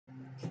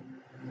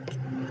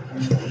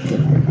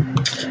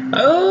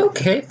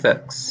Okay,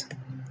 folks.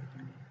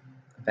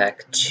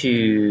 Back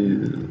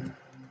to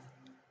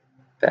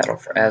Battle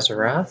for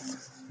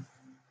Azeroth.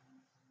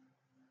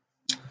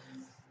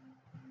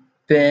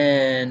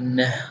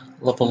 Been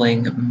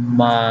leveling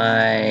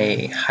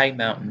my High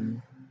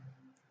Mountain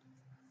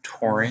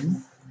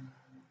Tauren,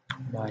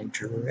 my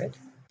Druid.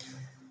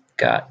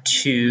 Got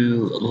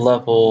to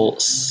level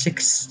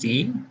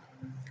 60,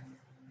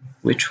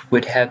 which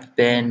would have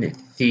been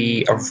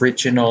the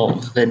original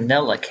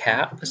vanilla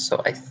cap,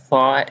 so I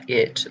thought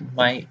it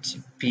might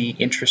be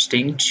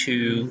interesting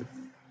to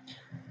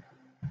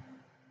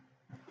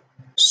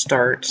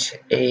start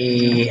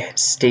a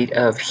state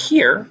of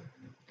here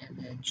and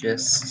then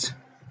just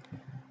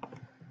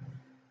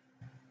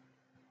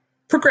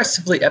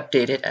progressively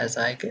update it as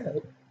I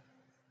go.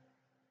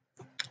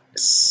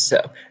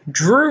 So,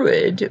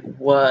 Druid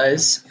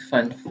was,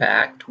 fun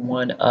fact,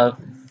 one of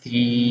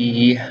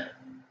the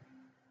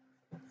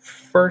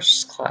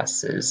first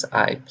classes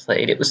I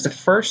played. It was the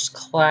first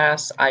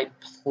class I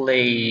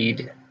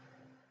played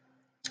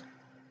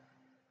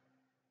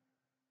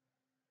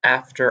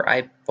after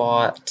I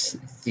bought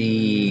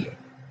the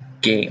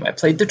game. I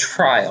played the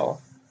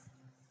trial.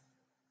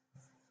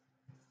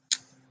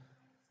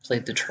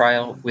 Played the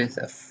trial with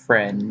a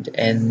friend,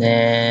 and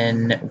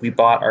then we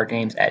bought our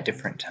games at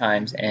different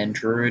times, and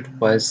Druid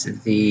was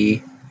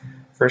the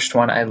first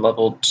one I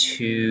leveled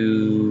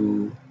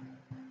to,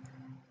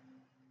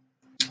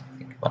 I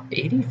think about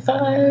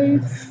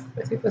 85,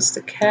 I think was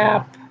the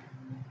cap.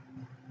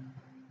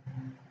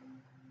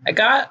 I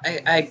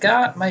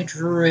got my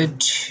Druid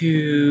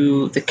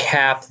to the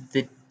cap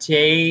the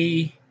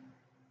day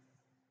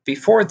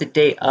before the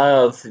day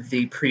of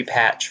the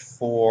pre-patch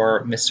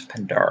for Mr.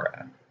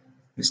 Pandaria.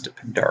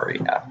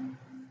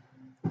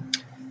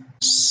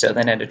 So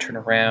then I had to turn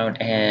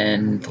around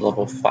and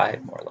level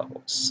 5 more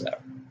levels. So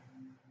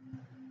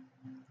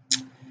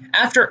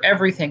after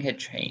everything had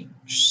changed,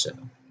 so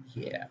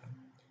yeah,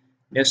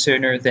 no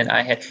sooner than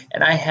I had,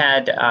 and I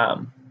had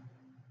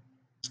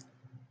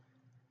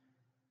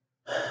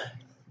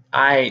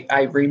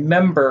I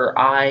remember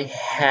I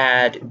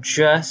had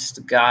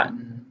just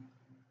gotten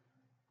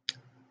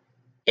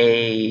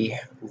a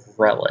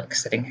relic.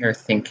 Sitting here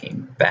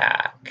thinking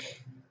back,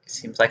 it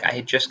seems like I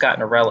had just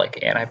gotten a relic,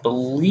 and I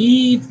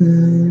believe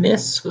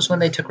this was when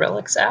they took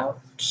relics out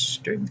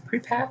during the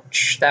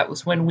pre-patch. That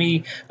was when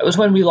we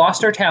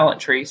lost our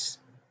talent trees,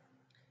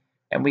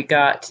 and we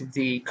got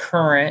the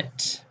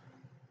current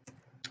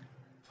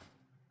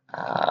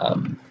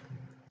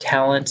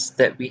talents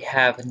that we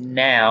have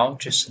now,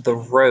 just the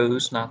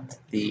rows, not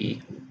the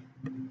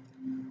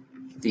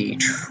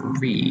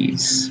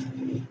trees.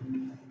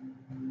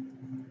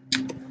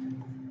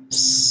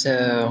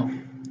 So,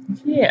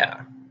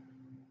 yeah.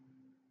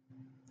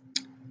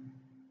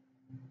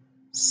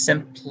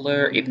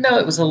 Simpler, even though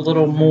it was a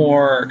little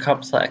more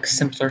complex,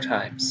 simpler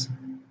times.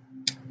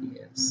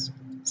 Yes.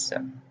 So,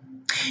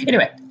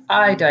 anyway,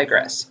 I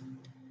digress.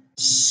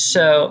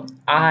 So,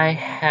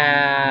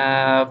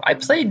 I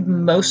played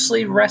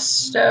mostly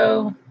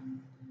Resto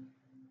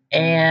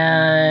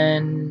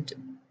and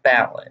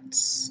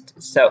Balanced.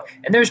 So,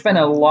 and there's been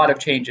a lot of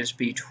changes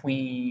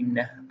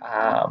between,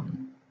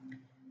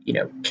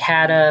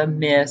 Kata,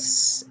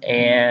 Miss,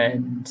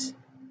 and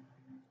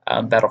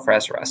Battle for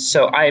Azeroth.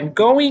 So I'm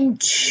going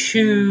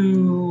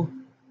to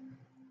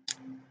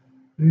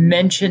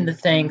mention the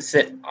things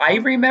that I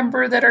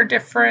remember that are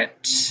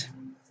different,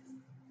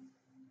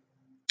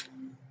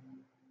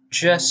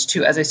 just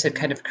to, as I said,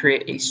 kind of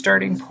create a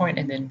starting point,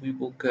 and then we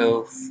will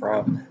go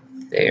from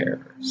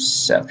there.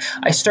 So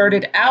I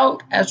started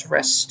out as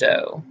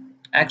Resto.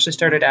 I actually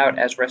started out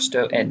as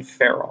Resto and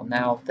Feral.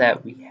 Now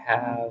that we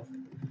have,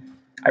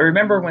 I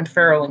remember when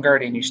Feral and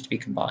Guardian used to be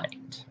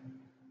combined.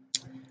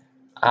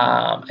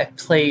 I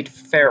played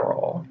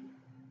Feral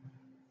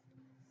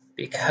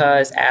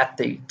because at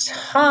the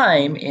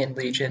time in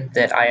Legion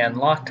that I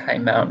unlocked High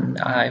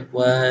Mountain, I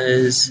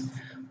was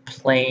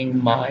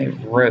playing my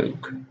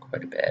Rogue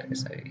quite a bit,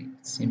 as I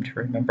seem to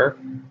remember.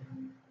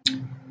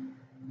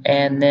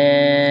 And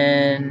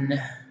then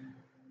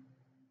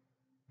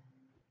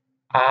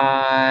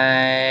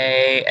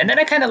I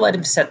kind of let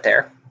him sit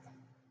there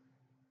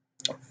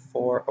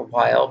for a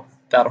while.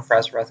 Battle for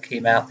Azeroth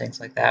came out, things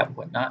like that and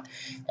whatnot.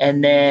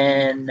 And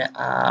then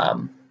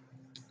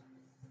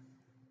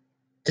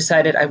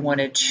decided I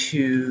wanted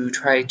to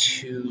try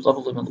to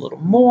level him a little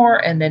more,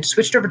 and then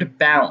switched over to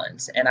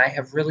Balance, and I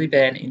have really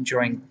been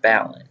enjoying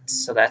Balance.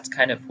 So that's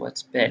kind of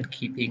what's been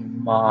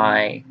keeping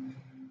my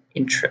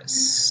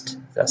interest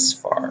thus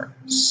far.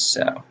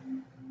 So,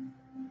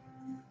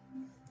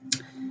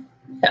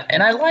 yeah,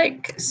 and I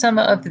like some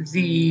of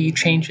the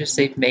changes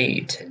they've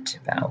made to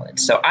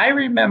Balance. So I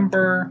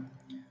remember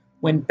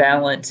when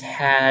Balance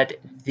had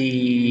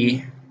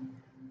the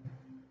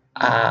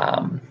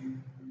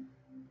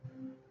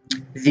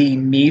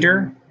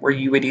meter where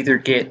you would either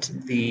get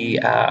the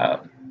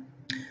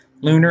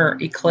lunar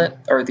eclipse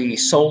or the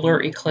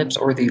solar eclipse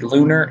or the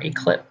lunar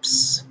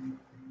eclipse.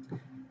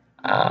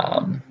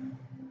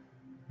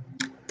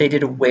 They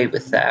did away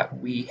with that.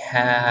 We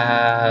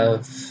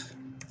have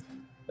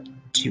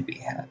do we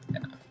have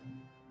now?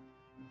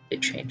 They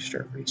changed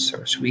our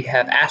resource. We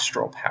have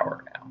astral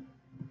power now.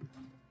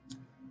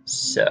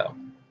 So,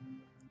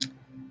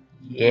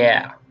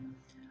 yeah.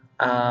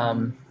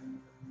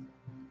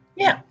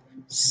 Yeah.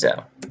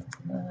 So,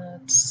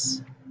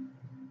 let's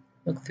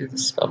look through the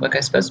spellbook.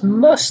 I suppose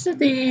most of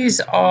these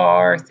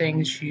are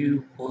things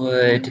you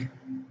would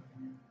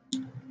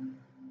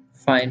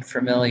find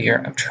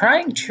familiar. I'm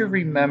trying to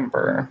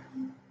remember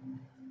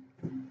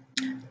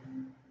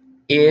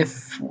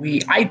if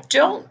we... I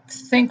don't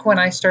think when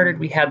I started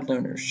we had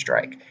Lunar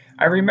Strike.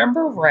 I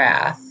remember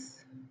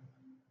Wrath,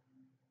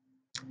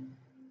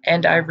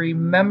 and I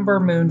remember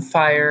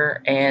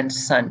Moonfire and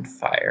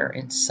Sunfire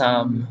in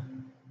some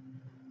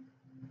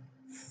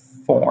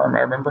form.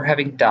 I remember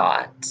having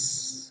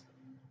Dots.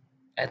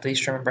 At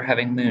least remember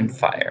having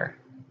Moonfire.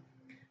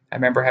 I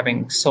remember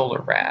having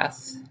Solar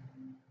Wrath.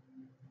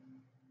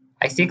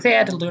 I think they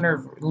had a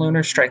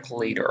Lunar Strike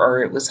later,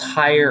 or it was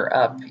higher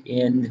up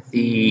in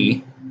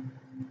the...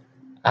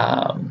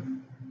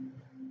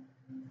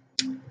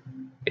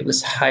 it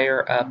was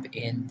higher up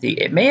in the...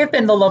 It may have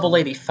been the level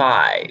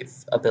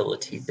 85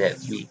 ability that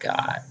we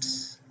got.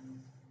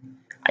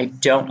 I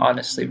don't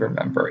honestly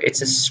remember.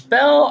 It's a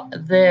spell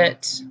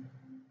that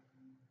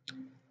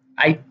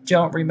I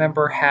don't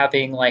remember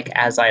having like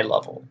as I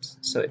leveled.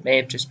 So it may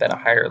have just been a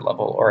higher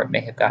level, or it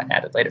may have gotten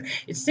added later.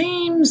 It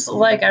seems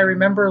like I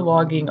remember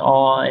logging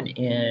on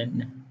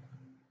in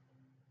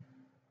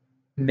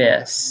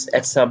Miss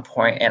at some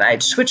point, and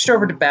I'd switched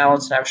over to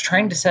Balance, and I was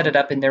trying to set it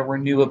up, and there were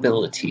new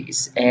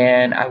abilities,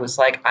 and I was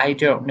like, I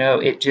don't know.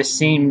 It just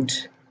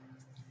seemed,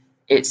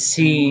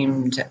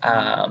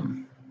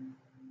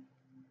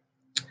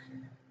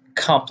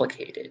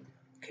 complicated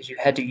because you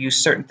had to use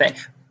certain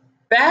things.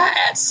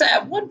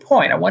 At one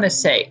point, I want to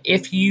say,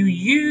 if you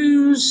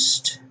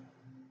used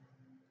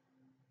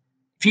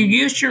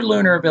your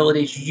lunar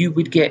abilities, you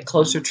would get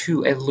closer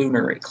to a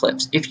lunar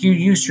eclipse. If you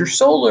used your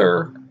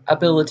solar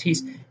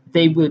abilities,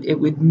 it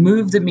would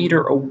move the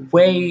meter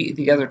away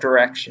the other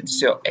direction.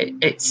 So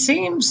it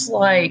seems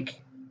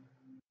like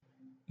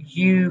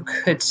you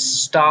could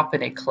stop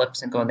an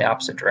eclipse and go in the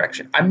opposite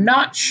direction. I'm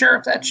not sure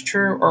if that's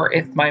true, or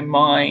if my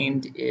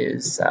mind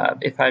is,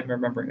 if I'm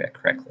remembering that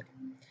correctly.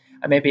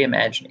 I may be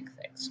imagining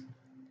things.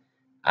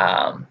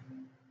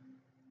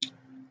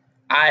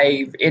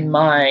 In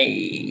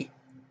my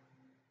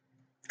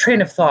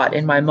train of thought,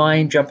 in my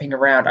mind jumping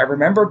around, I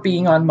remember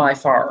being on my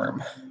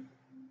farm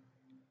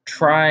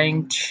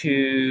trying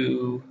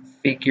to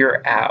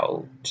figure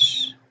out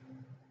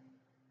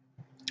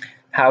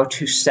how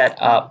to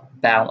set up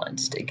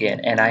Balanced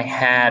again,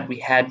 and we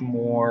had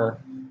more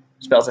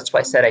spells. That's why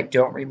I said I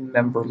don't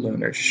remember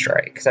Lunar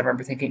Strike, because I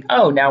remember thinking,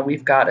 oh, now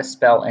we've got a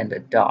spell and a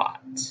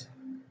dot.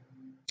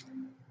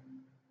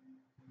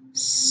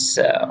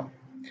 So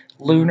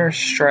Lunar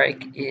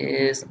Strike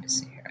is, let me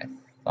see here, I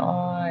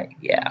thought,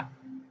 yeah.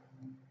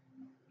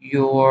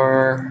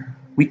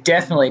 We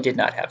definitely did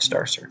not have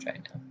Star Surge, I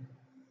know.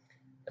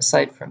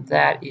 Aside from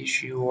that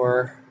is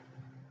your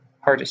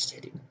hardest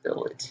hitting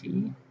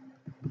ability.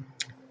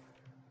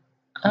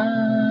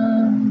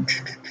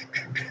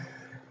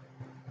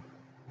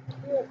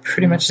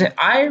 Pretty much it.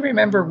 I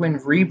remember when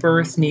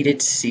Rebirth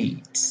needed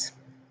seeds.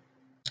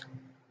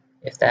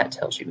 If that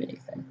tells you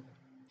anything.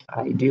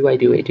 I do.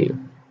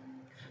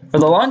 For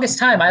the longest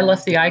time, I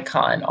left the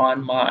icon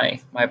on my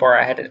bar.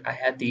 I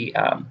had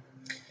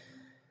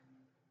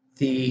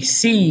the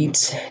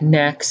seeds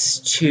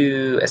next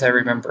to, as I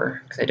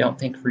remember, because I don't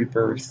think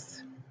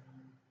Rebirth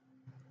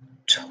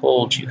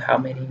told you how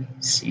many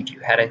seeds you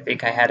had. I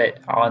think I had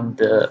it on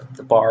the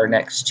bar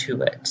next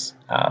to it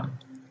to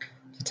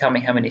tell me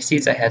how many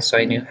seeds I had, so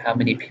I knew how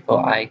many people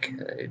I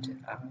could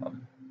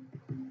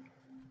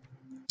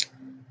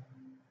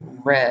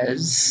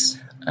res.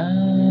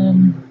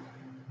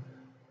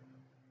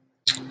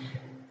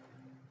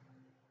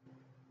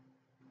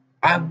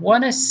 I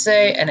want to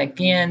say, and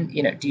again,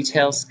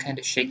 details kind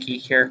of shaky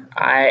here.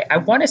 I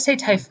want to say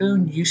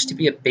Typhoon used to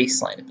be a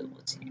baseline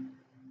ability.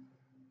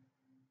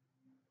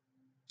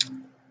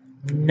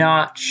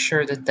 Not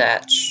sure that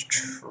that's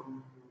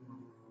true.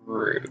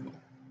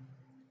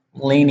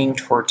 Leaning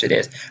towards it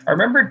is. I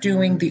remember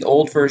doing the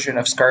old version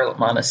of Scarlet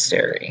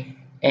Monastery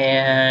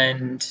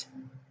and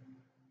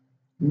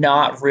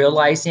not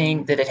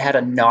realizing that it had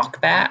a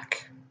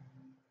knockback.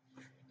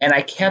 And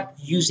I kept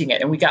using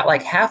it, and we got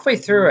like halfway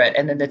through it,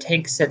 and then the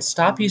tank said,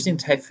 "Stop using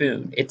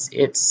Typhoon." It's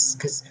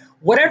because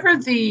whatever I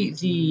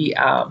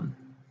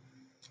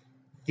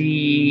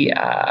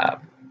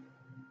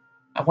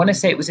want to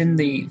say it was in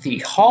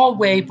the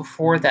hallway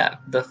before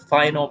that, the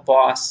final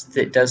boss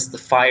that does the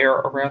fire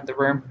around the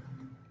room,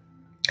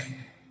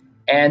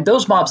 and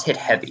those mobs hit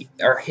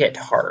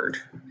hard.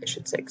 I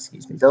should say,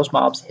 excuse me. Those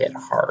mobs hit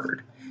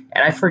hard,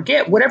 and I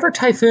forget whatever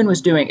Typhoon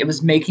was doing. It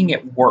was making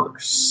it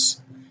worse.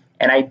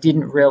 And I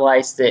didn't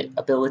realize that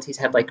abilities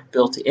had like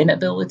built-in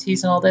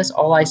abilities and all this.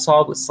 All I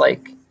saw was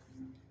like,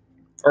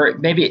 or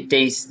maybe it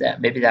dazed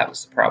them. Maybe that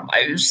was the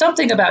problem.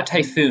 Something about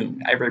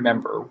Typhoon, I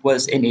remember,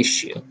 was an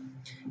issue.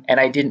 and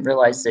I didn't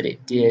realize that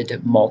it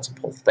did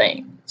multiple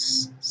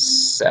things.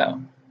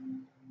 So,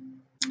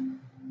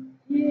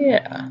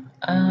 yeah.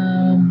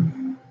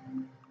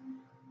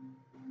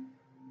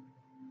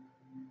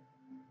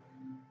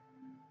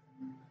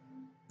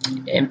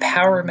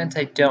 Empowerment,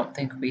 I don't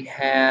think we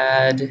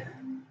had.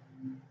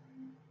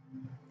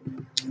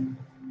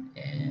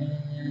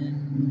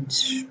 And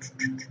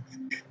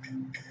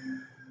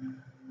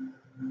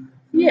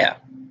yeah.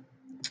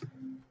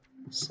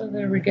 So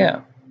there we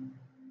go.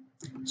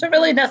 So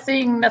really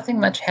nothing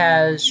much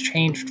has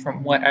changed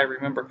from what I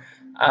remember.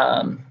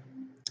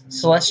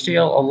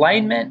 Celestial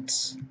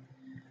alignment.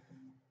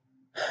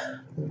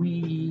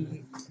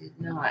 We did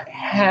not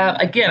have,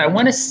 again, I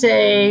want to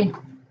say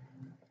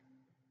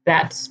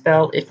that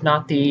spell, if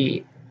not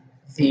a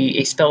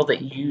spell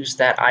that used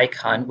that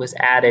icon, was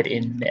added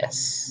in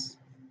this.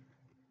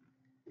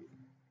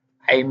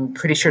 I'm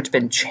pretty sure it's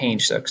been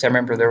changed though, because I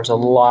remember there was a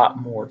lot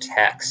more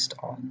text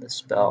on the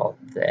spell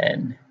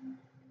than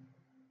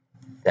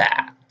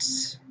that.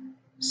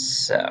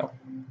 So,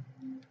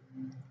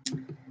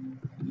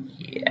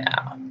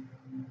 yeah.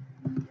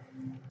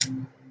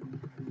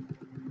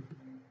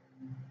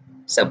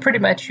 So pretty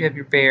much you have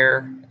your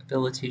bear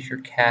abilities, your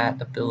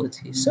cat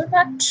abilities, so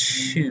not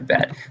too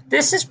bad.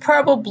 This is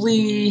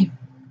probably,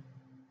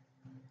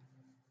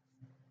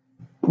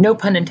 no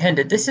pun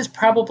intended, this is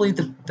probably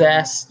the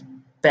best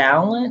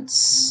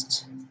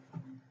balanced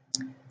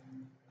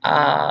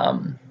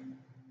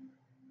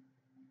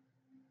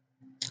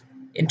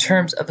in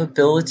terms of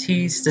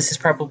abilities. This is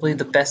probably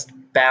the best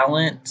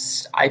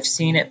balance I've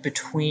seen it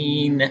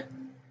between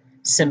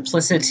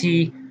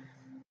simplicity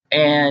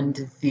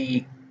and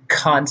the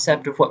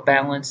concept of what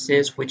balance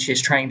is, which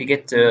is trying to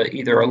get to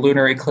either a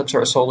lunar eclipse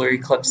or a solar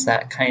eclipse,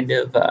 that kind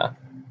of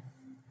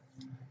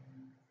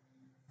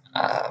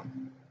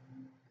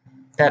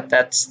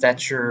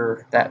that's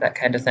your that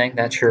kind of thing.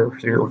 That's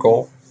your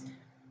goal.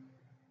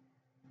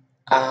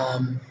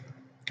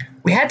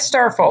 We had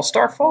Starfall.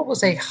 Starfall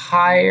was a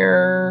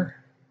higher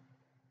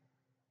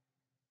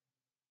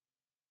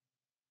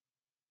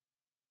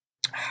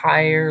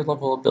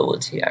level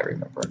ability, I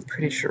remember. I'm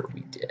pretty sure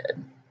we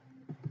did.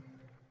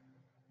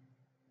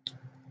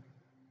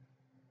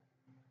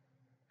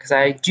 Because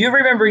I do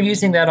remember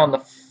using that on the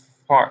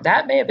farm.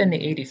 That may have been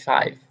the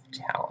 85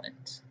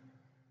 talent.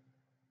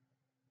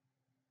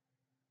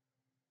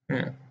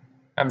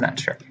 I'm not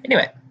sure.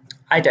 Anyway,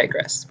 I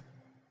digress.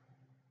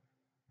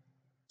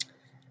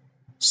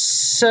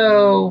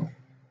 So,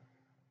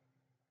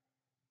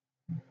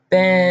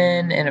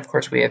 Ben, and of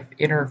course we have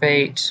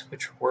Innervate,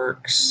 which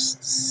works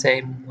the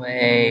same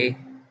way.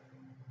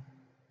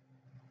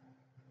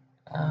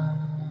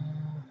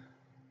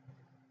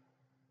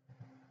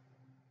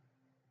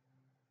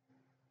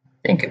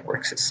 I think it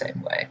works the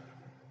same way.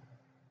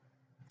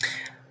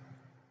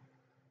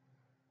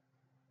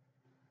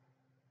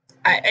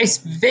 I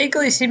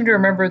vaguely seem to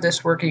remember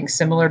this working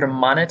similar to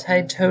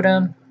Monetide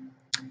Totem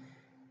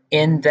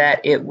in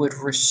that it would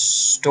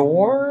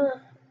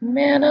restore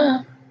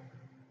mana.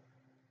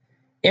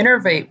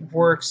 Innervate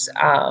works,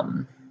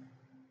 trying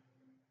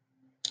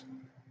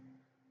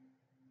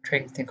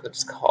to think what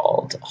it's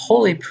called.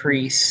 Holy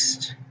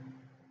Priest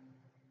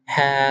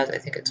has, I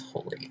think it's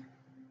Holy.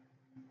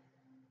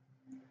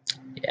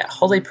 Yeah,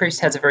 Holy Priest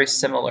has a very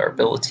similar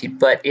ability,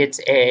 but it's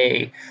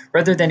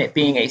rather than it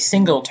being a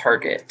single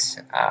target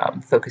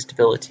focused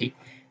ability,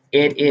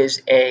 it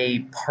is a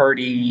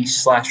party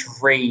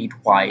 / raid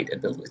wide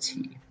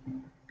ability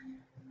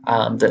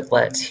that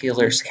lets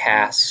healers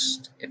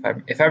cast.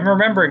 If I'm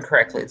remembering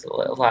correctly, it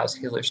allows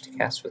healers to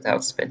cast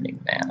without spending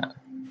mana.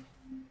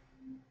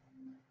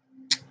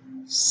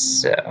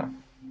 So,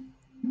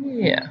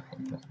 yeah.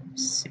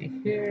 Let's see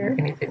here.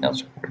 Anything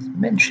else worth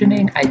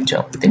mentioning? I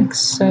don't think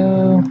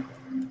so.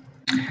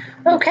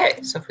 Okay,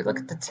 so if we look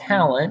at the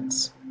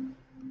talents,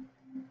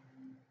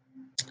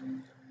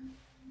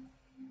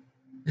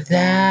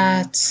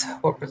 that's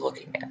what we're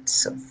looking at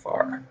so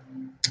far.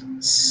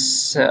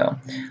 So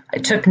I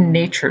took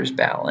Nature's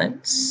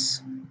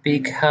Balance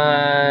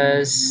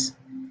because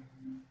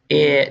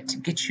it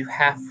gets you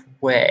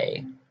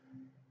halfway,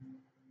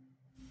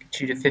 gets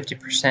you to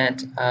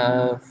 50%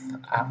 of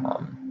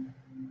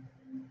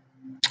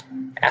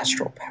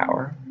astral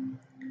power.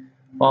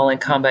 While in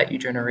combat, you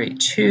generate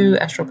 2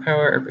 astral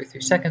power every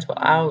 3 seconds. While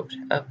out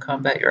of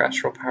combat, your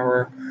astral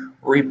power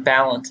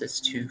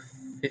rebalances to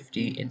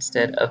 50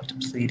 instead of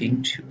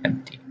depleting to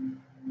empty.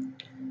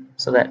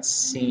 So that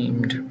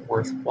seemed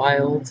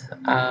worthwhile.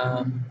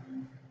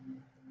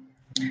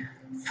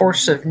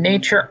 Force of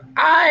Nature.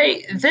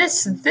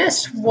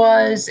 This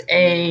was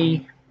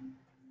a.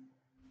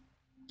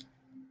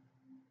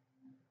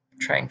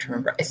 Trying to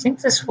remember. I think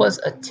this was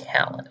a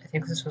talent. I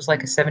think this was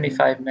like a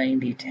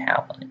 75-90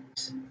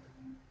 talent.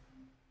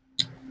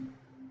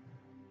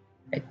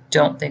 I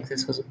don't think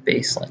this was a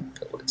baseline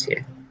ability.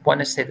 I want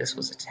to say this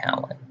was a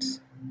talent.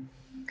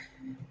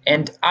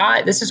 And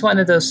this is one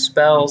of those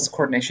spells,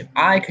 coordination,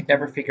 I could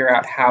never figure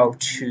out how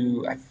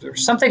to, there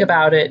was something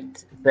about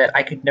it that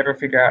I could never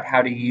figure out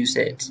how to use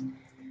it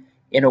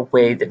in a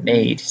way that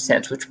made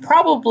sense, which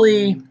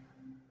probably,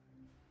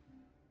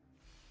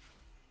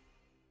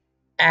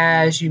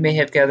 as you may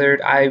have gathered,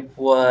 I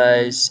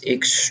was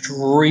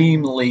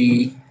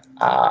extremely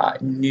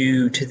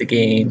new to the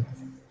game,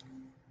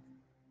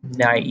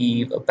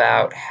 naive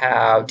about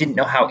didn't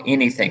know how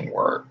anything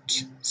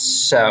worked.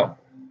 So,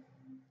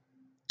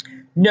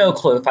 no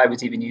clue if I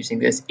was even using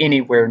this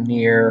anywhere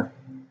near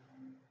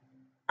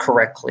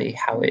correctly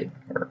how it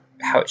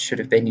should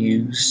have been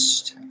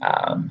used.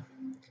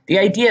 The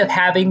idea of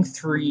having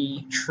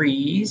 3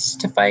 trees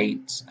to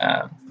fight,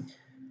 I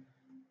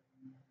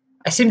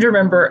seem to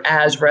remember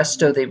as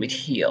Resto they would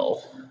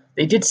heal.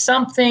 They did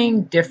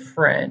something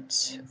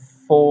different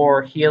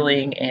for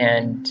healing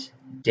and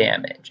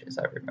damage, as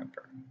I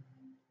remember.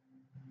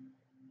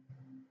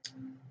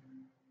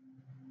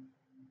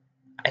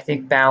 I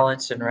think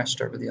Balance and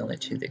Resto were the only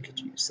 2 that could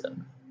use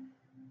them,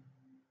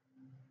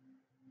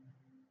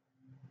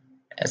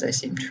 as I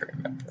seem to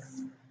remember.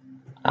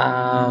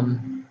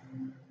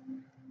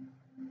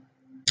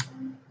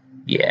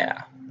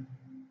 Yeah.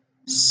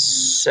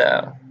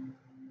 So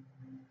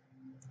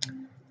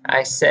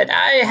I said,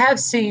 I have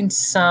seen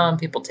some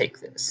people take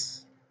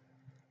this.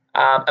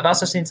 I've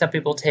also seen some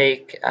people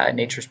take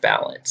Nature's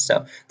Balance.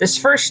 So this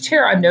first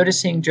tier, I'm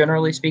noticing,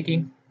 generally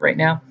speaking, right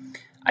now,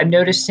 I'm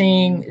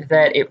noticing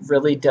that it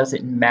really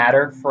doesn't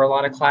matter for a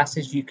lot of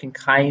classes. You can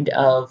kind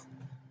of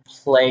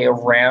play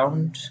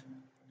around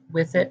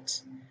with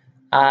it.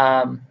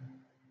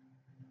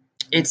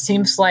 It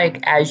seems like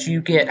as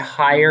you get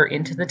higher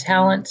into the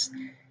talents,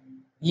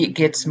 it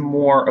gets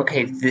more,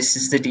 okay, this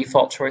is the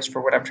default choice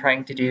for what I'm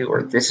trying to do,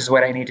 or this is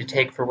what I need to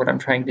take for what I'm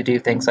trying to do,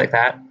 things like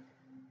that.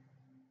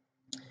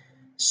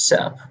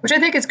 So, which I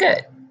think is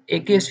good.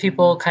 It gives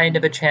people kind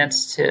of a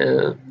chance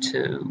to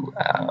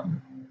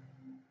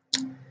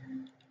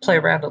play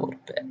around a little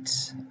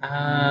bit.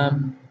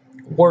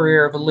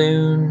 Warrior of a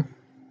Loon.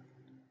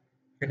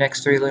 Your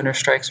next 3 lunar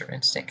strikes are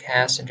instant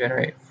cast and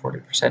generate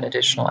 40%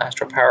 additional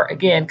astral power.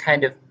 Again,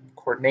 kind of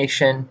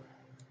coordination.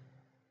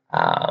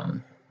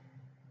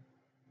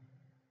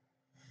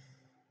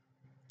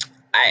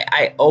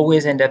 I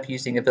always end up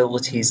using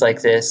abilities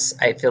like this,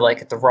 I feel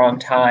like, at the wrong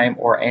time,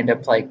 or I end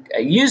up I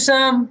use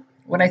them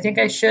when I think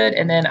I should,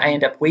 and then I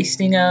end up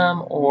wasting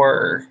them,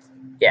 or,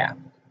 yeah.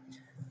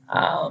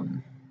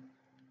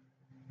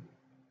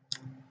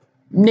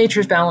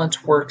 Nature's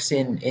Balance works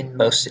in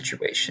most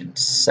situations,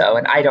 so,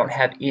 and I don't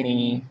have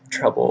any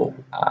trouble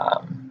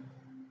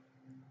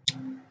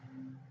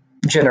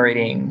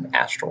generating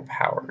astral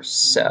powers,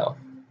 so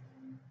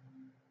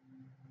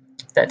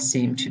that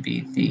seemed to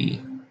be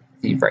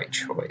the right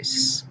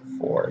choice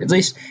for at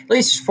least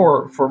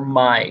for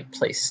my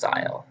play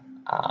style.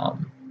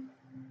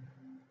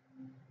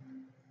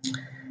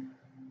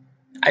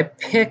 I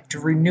picked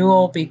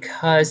Renewal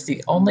because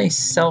the only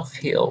self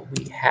heal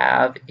we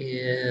have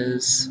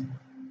is,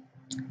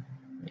 let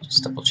me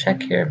just double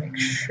check here, make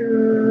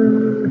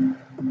sure.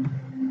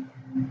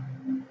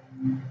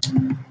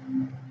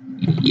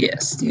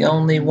 Yes, the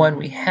only one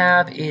we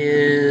have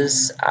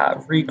is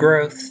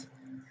Regrowth,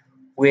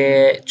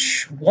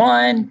 which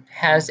one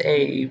has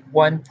a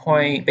 1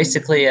 point,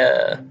 basically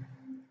a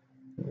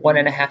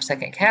 1.5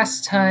 second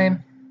cast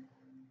time,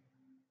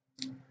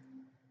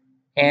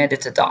 and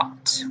it's a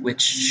dot,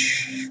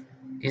 which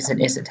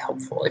isn't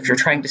helpful. If you're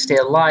trying to stay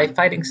alive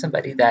fighting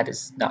somebody, that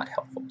is not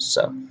helpful.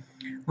 So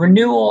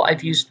Renewal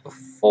I've used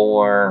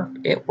before,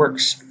 it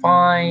works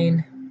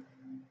fine.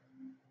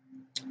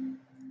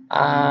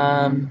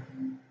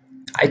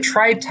 I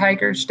tried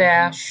Tiger's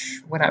Dash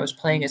when I was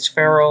playing as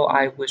Feral.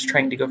 I was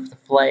trying to go for the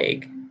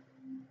Flag.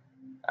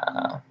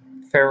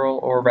 Feral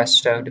or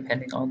Resto,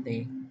 depending on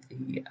the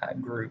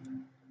group.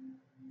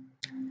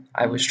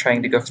 I was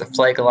trying to go for the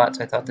Flag a lot,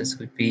 so I thought this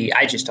would be,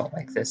 I just don't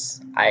like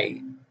this.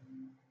 I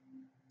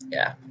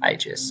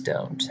just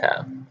don't.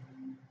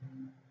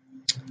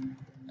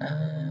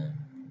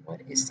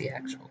 What is the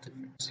actual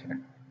difference here?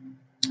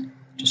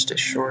 Just a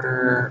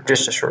shorter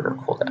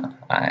cooldown.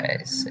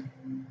 I see.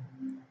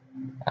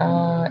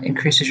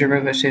 Increases your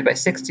movement speed by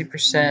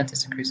 60%.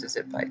 This increases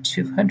it by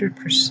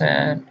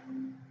 200%.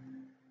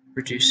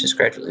 Reduces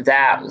gradually.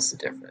 That was the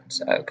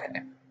difference.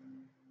 Okay.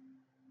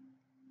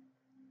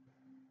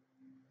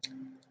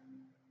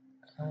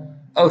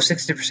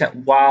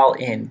 60% while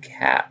in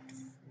cat.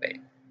 Wait.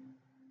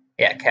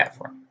 Yeah, cat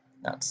form,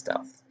 not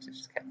stealth. It's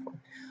just cat form.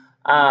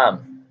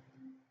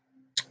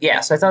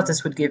 Yeah, so I thought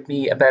this would give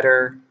me a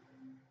better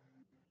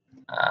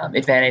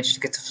advantage to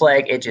get the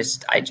Flag. I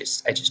just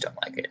don't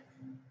like it.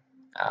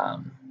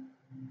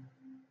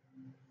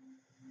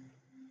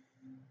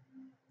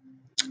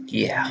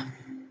 Yeah.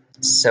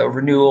 So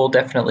Renewal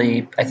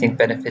definitely, I think,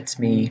 benefits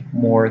me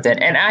more than,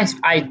 and I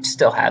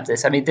still have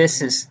this. I mean,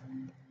 this is,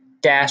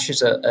 Dash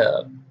is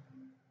a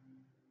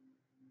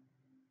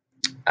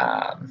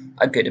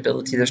good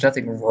ability. There's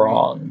nothing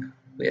wrong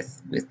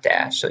with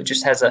Dash. So it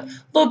just has a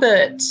little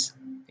bit,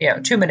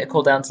 2-minute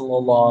cooldown's a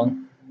little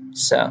long.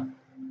 So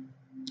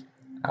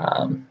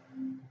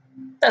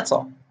that's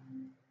all.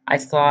 I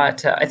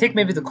thought, I think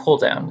maybe the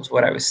cooldown was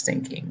what I was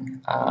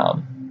thinking.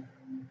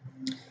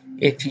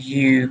 if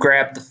you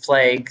grab the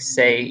flag,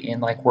 say in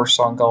like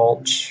Warsong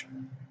Gulch,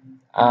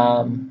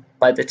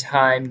 by the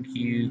time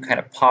you kind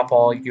of pop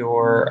all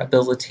your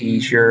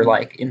abilities, you're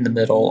like in the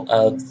middle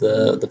of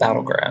the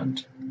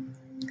battleground,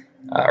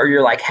 or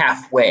you're like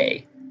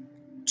halfway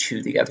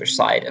to the other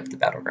side of the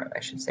battleground, I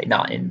should say,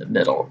 not in the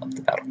middle of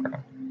the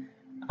battleground.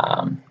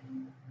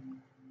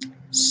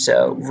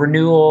 So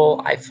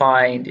renewal, I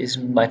find, is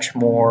much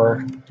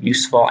more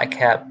useful. I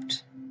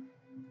kept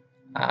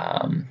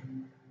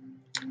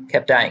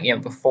dying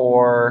in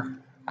before,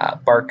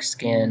 bark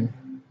skin,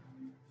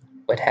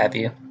 what have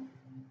you.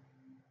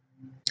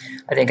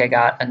 I think I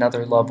got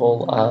another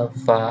level of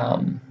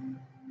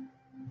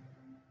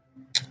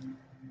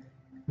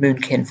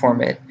Moonkin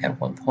form at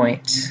one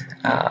point.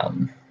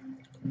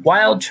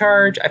 Wild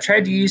Charge, I've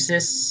tried to use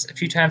this a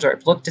few times, or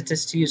I've looked at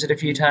this to use it a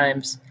few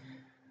times.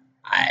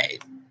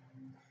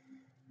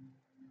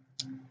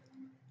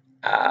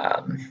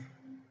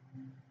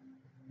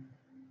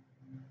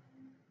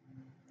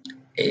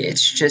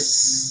 It's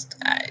just,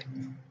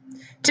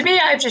 to me,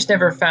 I've just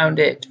never found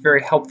it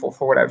very helpful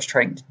for what I was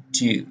trying to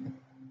do.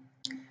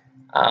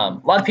 A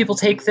lot of people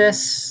take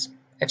this.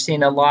 I've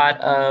seen a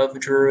lot of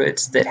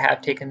druids that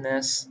have taken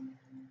this,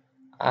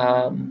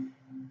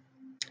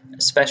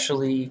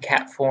 especially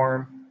cat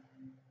form.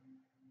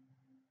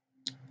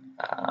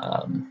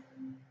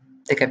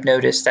 I think I've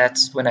noticed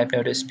that's when I've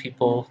noticed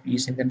people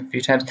using them a few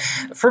times.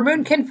 For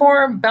Moonkin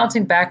form,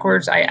 bouncing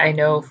backwards, I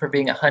know for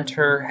being a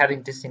hunter,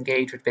 having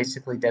disengage, which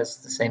basically does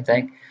the same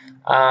thing,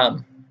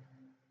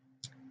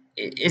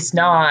 it's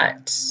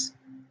not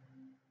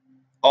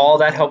all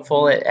that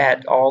helpful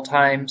at all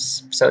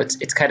times. So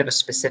it's kind of a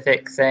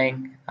specific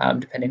thing,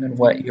 depending on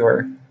what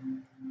you're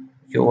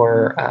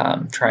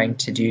trying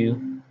to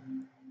do.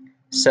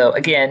 So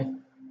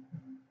again,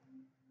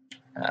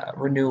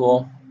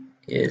 renewal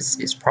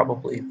is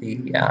probably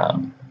the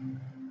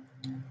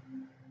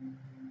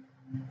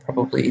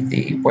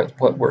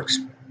what works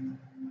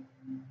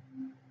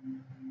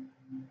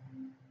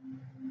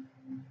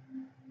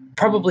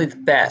probably the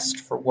best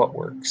for what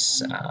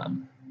works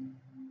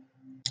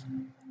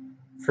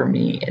for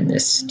me in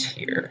this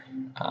tier.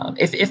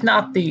 If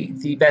not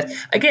the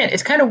best. Again,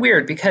 it's kind of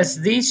weird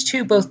because these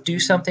two both do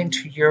something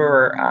to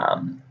your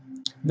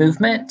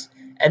movement,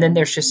 and then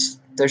there's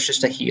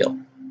just a heal,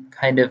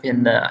 kind of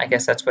in the. I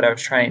guess that's what I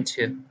was trying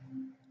to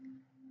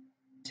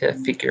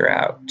figure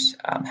out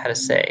how to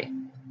say.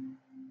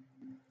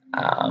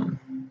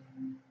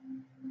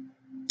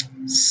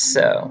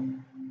 So,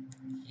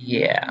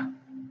 yeah.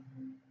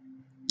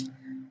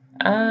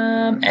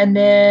 And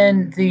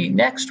then the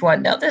next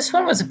one. Now, this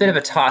one was a bit of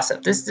a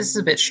toss-up. This is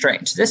a bit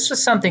strange. This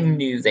was something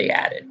new they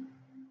added.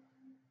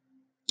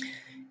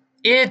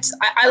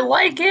 I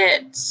like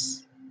it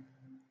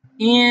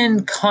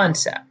in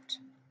concept.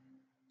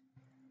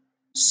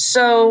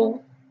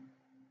 So,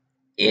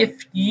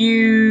 if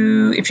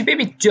you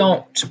maybe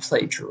don't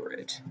play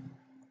Druid,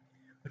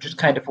 which is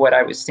kind of what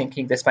I was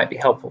thinking this might be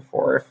helpful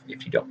for,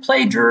 if you don't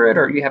play Druid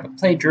or you haven't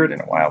played Druid in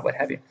a while, what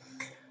have you.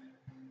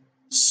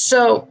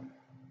 So,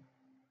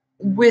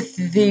 with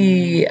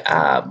the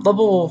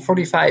level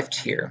 45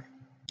 tier,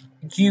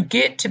 you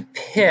get to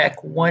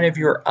pick one of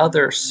your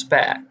other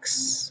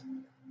specs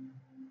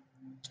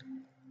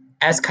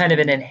as kind of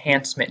an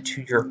enhancement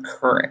to your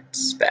current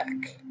spec.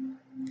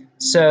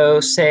 So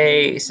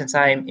say, since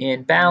I'm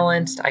in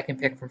Balanced, I can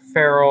pick from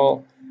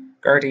Feral,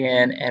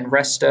 Guardian, and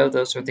Resto.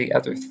 Those are the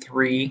other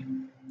three.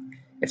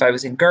 If I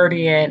was in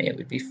Guardian, it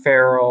would be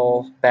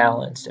Feral,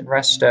 Balanced, and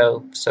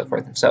Resto, so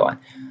forth and so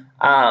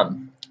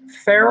on.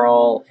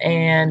 Feral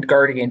and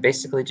Guardian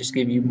basically just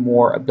give you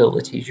more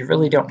abilities. You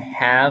really don't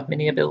have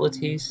many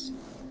abilities.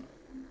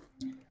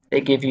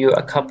 They give you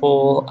a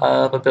couple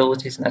of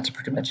abilities, and that's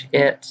pretty much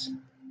it.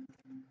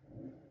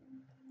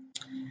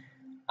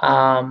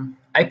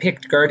 I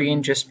picked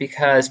Guardian just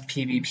because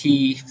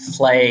PvP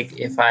flag,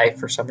 if I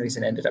for some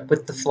reason ended up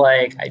with the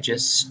flag, I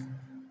just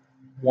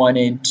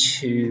wanted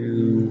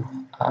to,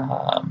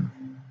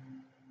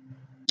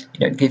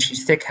 it gives you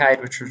Thick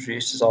Hide, which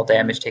reduces all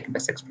damage taken by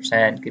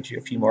 6%, gives you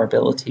a few more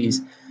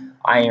abilities.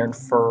 Iron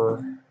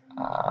Fur,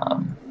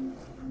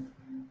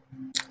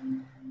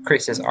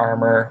 increases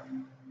armor.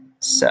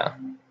 So,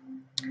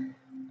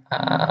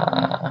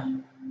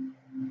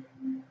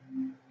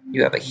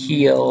 you have a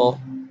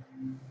heal.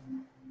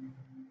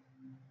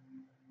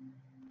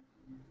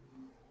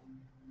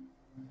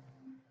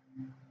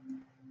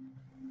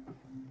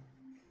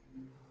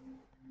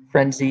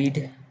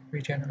 Frenzied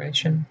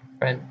regeneration.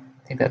 I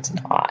think that's an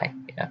I.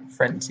 Yeah,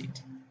 frenzied.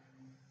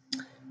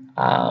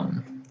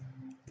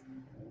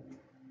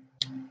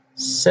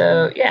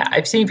 So yeah,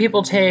 I've seen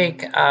people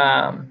take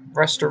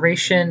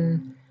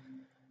restoration.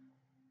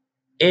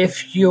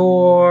 If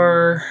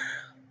you're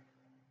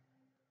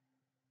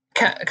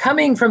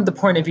coming from the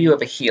point of view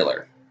of a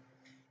healer,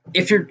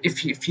 if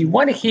you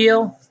want to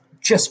heal,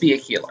 just be a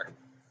healer.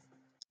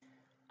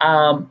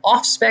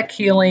 Off-spec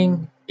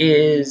healing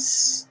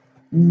is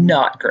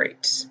not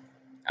great.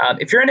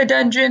 If you're in a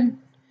dungeon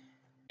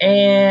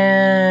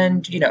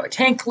and a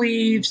tank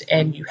leaves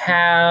and you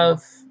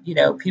have you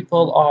know,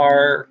 people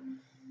are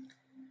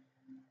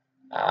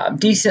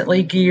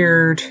decently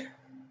geared.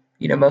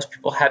 You know, most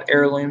people have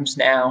heirlooms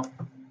now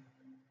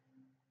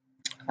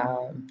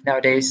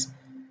nowadays.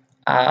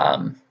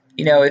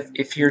 You know,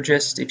 if you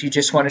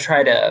just want to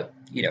try to,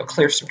 you know,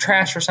 clear some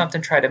trash or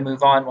something, try to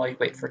move on while you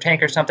wait for a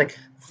tank or something,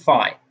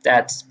 fine.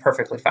 That's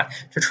perfectly fine.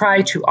 To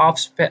try to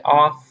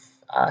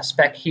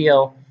spec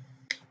heal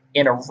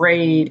in a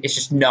raid, it's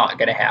just not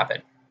going to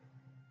happen.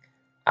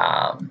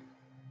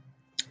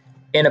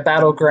 In a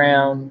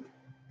battleground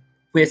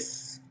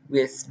with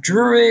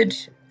Druid,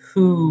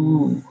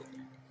 who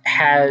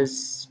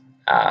has,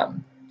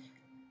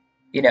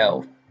 you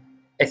know,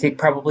 I think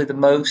probably the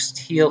most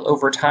heal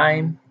over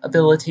time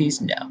abilities,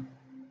 no.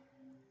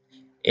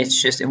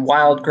 It's just in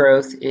wild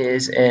growth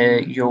is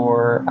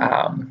your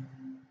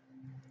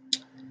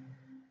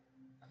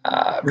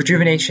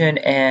rejuvenation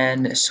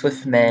and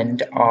swift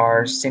mend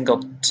are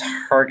single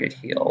target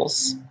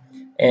heals,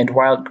 and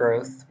wild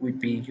growth would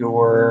be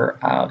your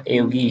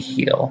AoE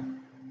heal,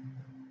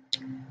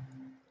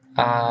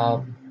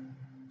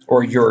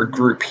 or your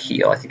group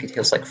heal. I think it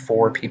heals like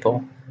 4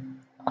 people.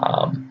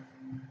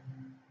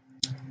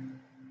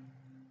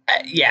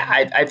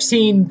 Yeah, I've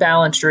seen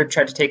Balance Druid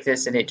try to take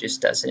this, and it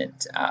just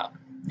doesn't.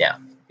 No,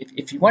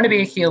 if you want to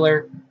be a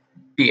healer,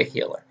 be a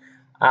healer.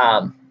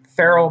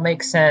 Feral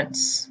makes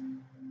sense.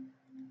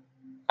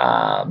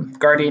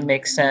 Guardian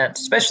makes sense,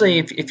 especially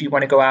if you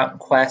want to go out and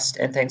quest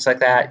and things like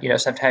that. You know,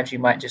 sometimes you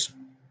might just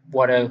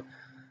want to.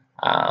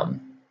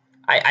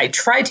 I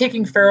tried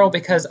taking Feral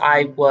because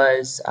I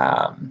was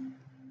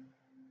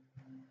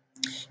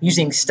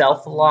using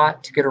stealth a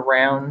lot to get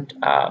around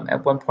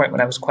at one point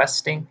when I was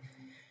questing,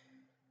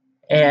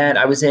 and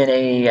I was in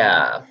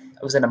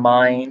a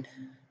mine.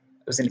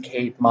 I was in a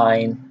cave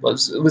mine. It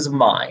was a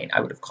mine.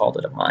 I would have called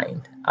it a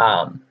mine.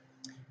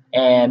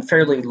 And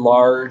fairly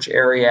large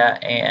area,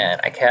 and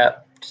I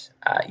kept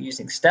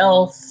using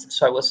stealth,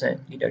 so I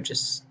wasn't, you know,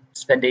 just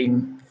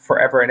spending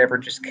forever and ever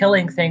just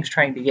killing things,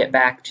 trying to get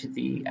back to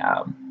the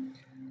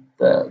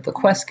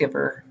quest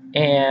giver.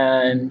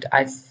 And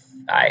I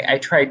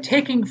tried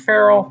taking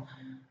Feral.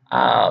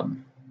 I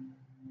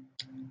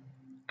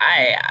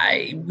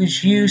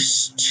was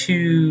used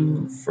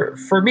to,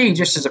 for me,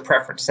 just as a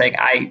preference thing,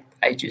 I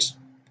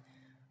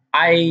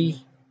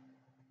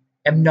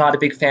am not a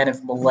big fan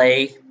of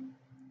melee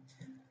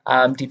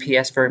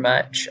DPS very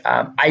much.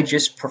 I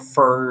just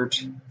preferred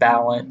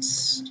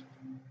balanced.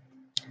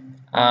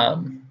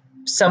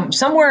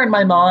 Somewhere in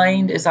my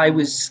mind, as I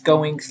was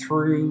going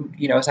through,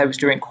 you know, as I was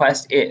doing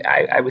quests,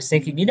 I was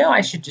thinking, you know,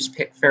 I should just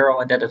pick Feral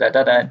and da da da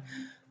da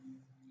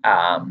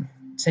da.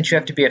 Since you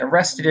have to be in a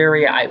rested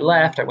area, I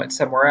left. I went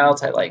somewhere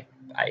else. I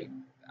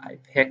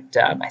picked.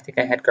 I think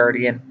I had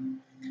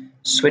Guardian.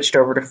 Switched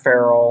over to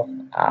Feral,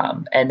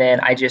 and then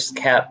I just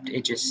kept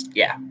it. Just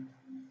yeah.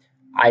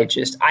 I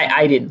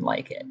didn't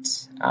like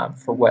it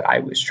for what I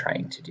was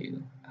trying to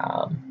do.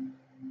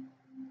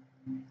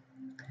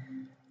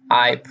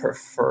 I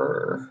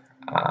prefer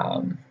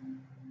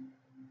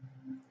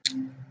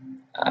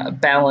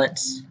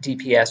balance.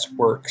 DPS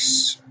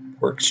works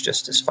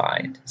just as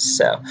fine.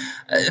 So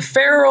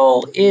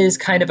Feral is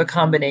kind of a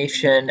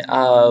combination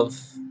of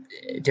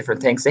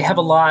different things. They have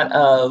a lot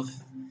of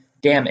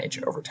damage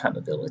over time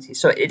ability,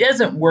 so it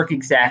doesn't work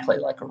exactly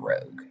like a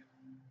rogue.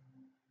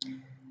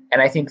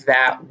 And I think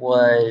that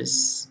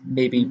was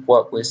maybe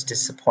what was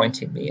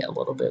disappointing me a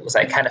little bit, was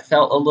I kind of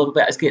felt a little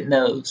bit, I was getting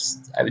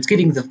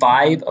the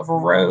vibe of a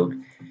rogue,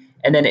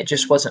 and then it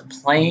just wasn't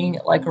playing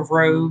like a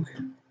rogue.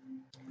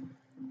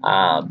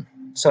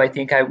 So I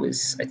think I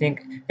was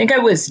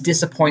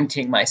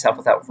disappointing myself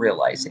without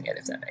realizing it,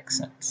 if that makes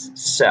sense.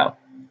 So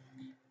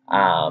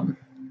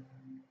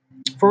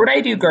for what I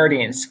do,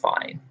 Guardian's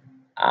fine.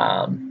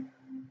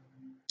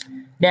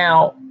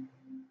 Now,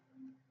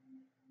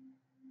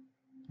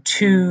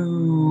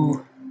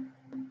 to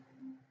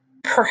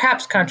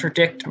perhaps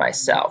contradict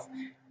myself,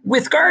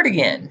 with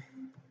Guardian,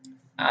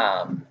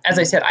 as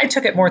I said, I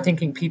took it more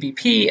thinking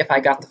PvP if I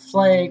got the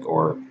flag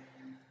or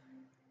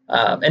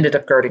ended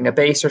up guarding a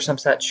base or some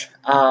such.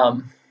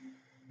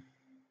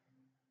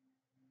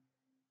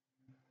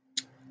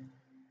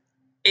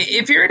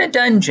 If you're in a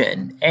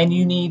dungeon and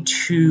you need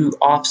to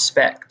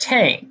off-spec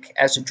tank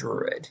as a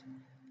druid,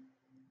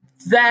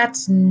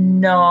 that's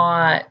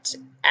not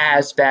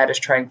as bad as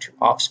trying to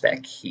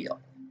off-spec heal.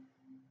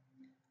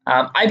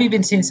 I've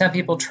even seen some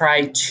people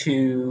try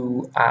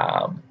to,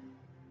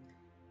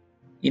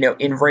 you know,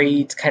 in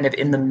raids, kind of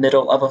in the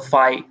middle of a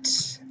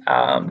fight,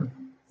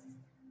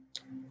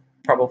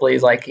 probably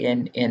like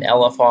in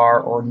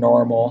LFR or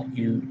normal,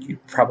 you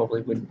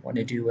probably wouldn't want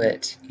to do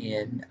it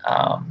in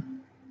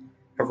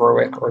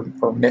heroic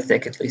or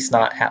mythic, at least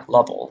not at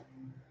level.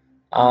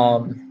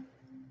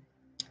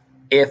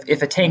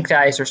 If a tank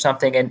dies or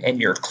something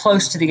and you're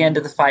close to the end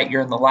of the fight,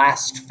 you're in the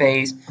last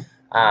phase,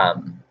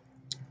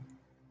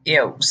 you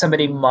know,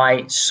 somebody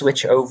might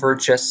switch over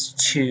just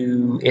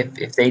to,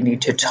 if they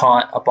need to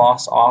taunt a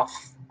boss off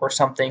or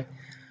something.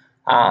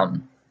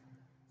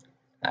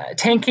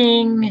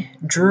 Tanking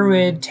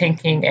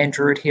and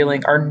druid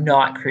healing are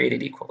not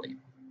created equally.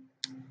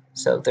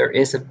 So there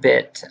is a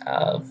bit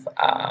of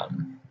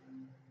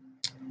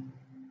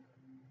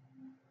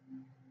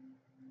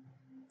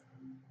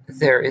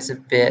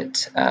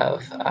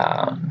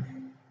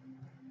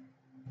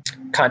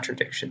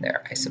contradiction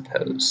there, I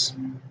suppose.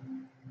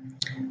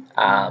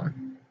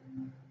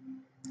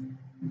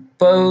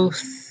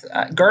 Both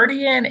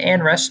Guardian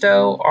and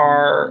Resto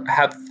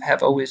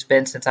have always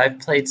been, since I've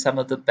played, some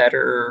of the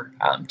better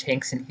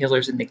tanks and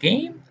healers in the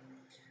game,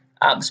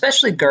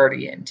 especially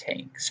Guardian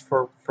tanks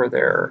for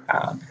their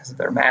because of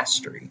their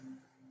mastery.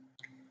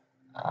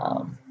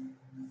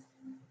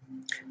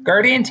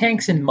 Guardian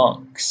tanks and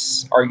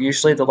monks are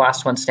usually the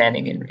last one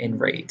standing in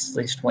raids, at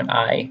least when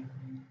I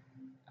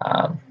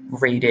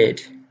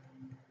raided.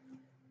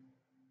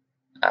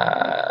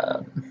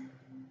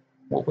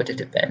 What would it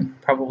have been?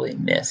 Probably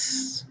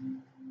Miss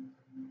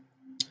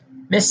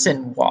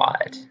and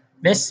Wad.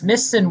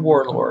 Miss and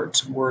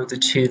Warlords were the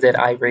two that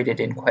I rated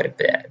in quite a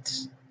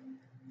bit.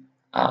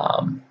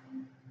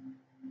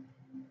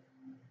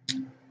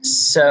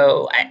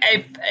 So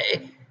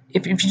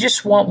if you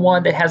just want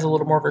one that has a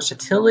little more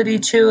versatility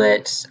to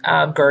it,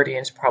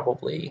 Guardian's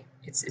probably,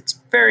 it's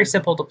very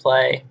simple to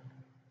play,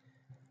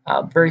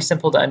 very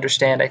simple to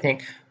understand. I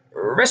think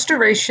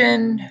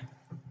Restoration,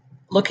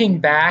 looking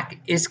back,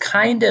 is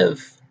kind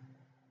of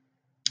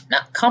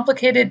not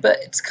complicated, but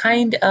it's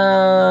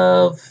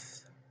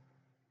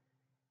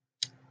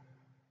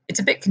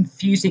a bit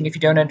confusing if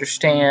you don't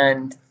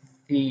understand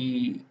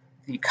the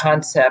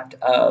concept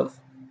of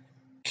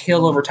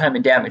kill over time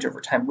and damage over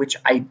time, which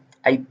I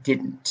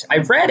didn't. I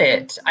read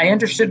it. I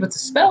understood what the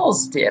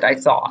spells did, I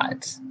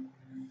thought.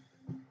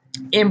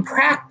 In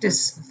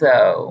practice,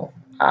 though,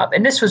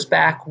 and this was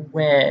back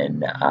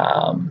when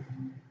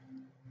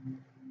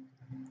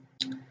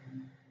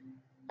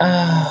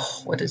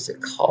what is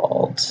it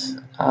called?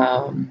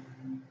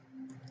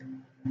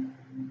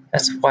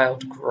 That's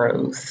Wild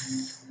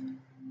Growth.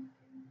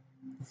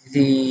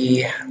 Let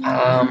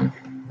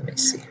me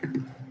see.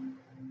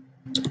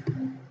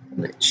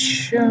 Let's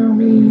show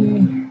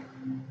me.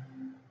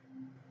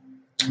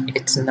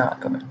 It's not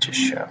going to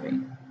show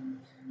me.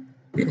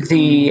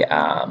 The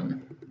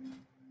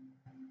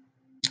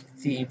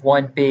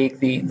one big,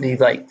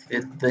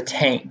 the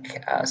tank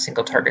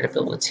single target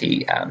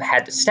ability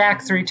had to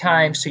stack 3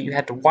 times, so you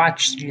had to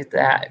watch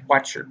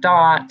your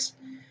dot,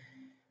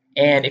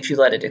 and if you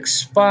let it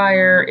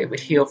expire, it would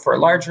heal for a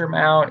larger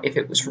amount. If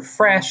it was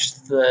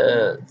refreshed,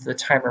 the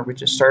timer would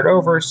just start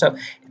over. So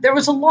there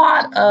was a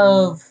lot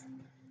of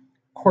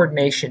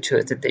coordination to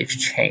it that they've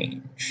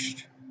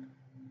changed.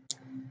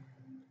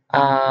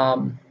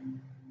 And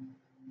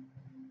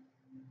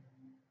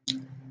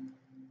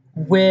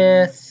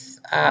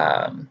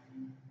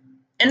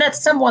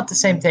that's somewhat the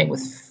same thing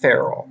with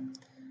Feral.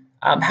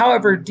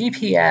 However,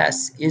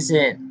 DPS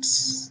isn't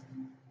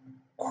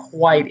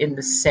quite in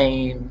the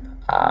same,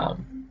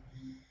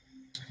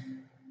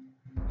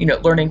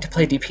 learning to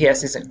play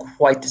DPS isn't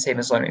quite the same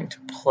as learning to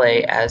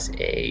play as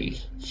a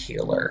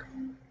healer.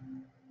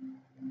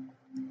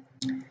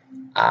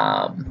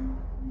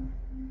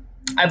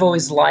 I've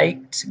always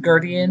liked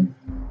Guardian.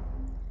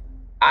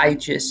 I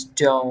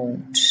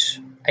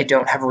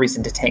don't have a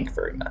reason to tank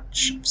very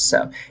much.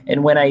 So,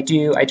 and when I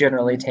do, I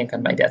generally tank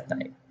on my Death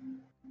Knight.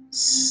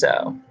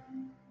 So,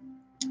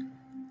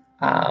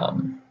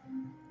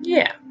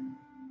 yeah.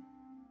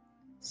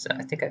 So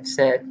I think I've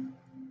said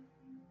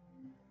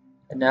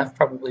enough,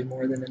 probably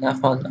more than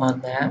enough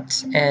on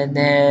that. And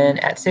then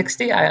at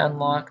 60, I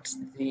unlocked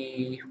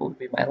what would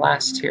be my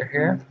last tier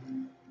here,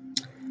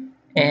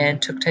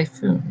 and took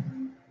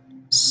Typhoon.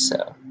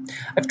 So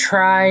I've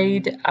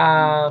tried.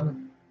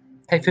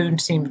 Typhoon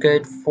seemed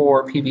good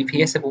for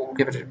PvP. I said, well, we'll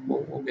give it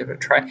a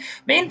try.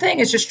 Main thing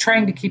is just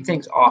trying to keep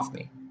things off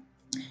me.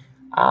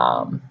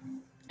 And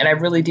I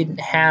really didn't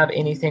have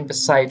anything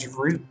besides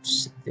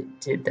roots that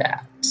did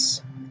that.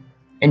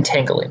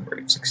 Entangling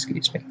roots,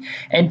 excuse me.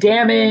 And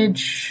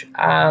damage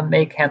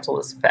may cancel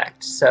this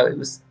effect. So it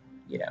was,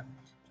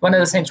 one of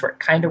those things where it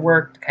kind of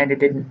worked, kind of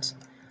didn't.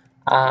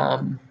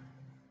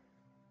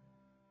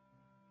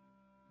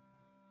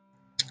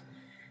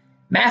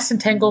 Mass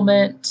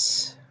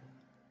entanglement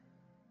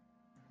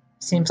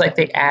seems like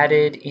they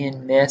added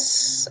in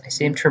Miss. I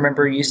seem to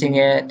remember using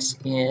it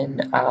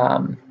in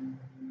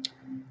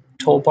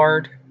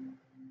Tollbard,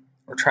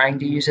 or trying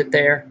to use it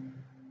there,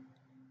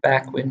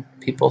 back when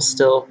people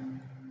still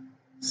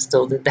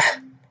did that.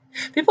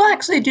 People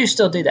actually do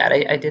still do that.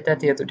 I did that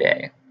the other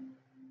day.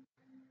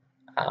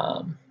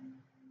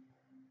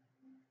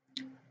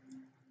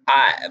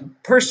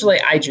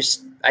 I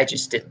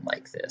just didn't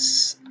like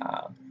this.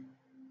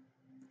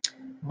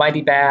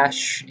 Mighty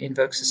Bash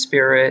invokes the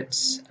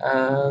spirit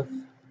of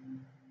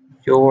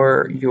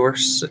Yosuk.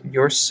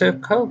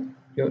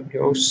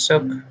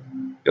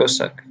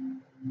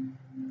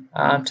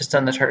 To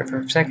stun the target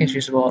for seconds,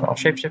 usable in all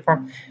shapeshift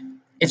form.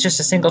 It's just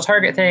a single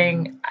target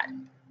thing.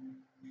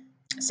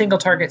 Single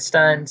target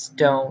stuns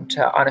don't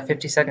on a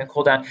 50-second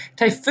cooldown.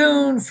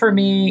 Typhoon, for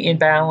me, in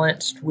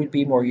Balanced, would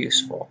be more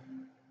useful,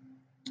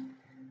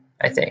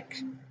 I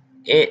think.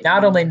 It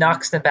not only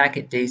knocks them back,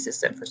 it dazes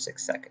them for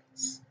 6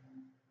 seconds.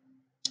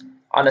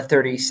 on a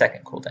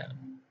 30-second cooldown.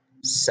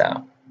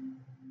 So,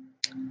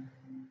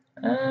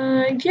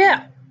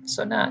 yeah,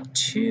 so not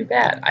too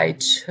bad. I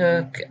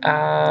took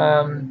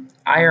iron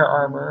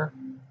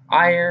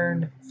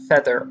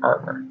feather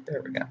armor.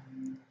 There we go.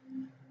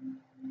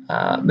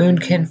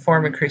 Moonkin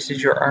form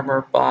increases your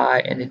armor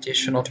by an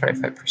additional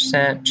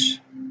 25%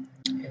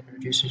 and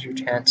reduces your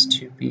chance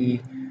to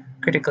be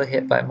critically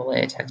hit by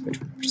melee attacks by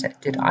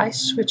 20%. Did I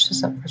switch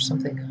this up for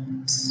something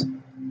else?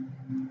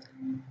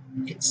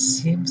 It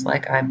seems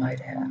like I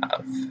might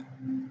have.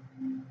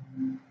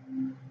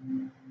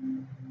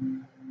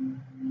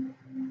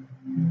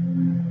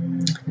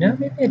 No,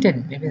 maybe I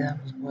didn't. Maybe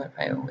that was what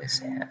I always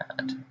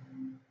had.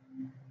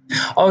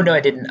 Oh, no,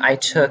 I didn't. I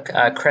took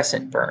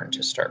Crescent Burn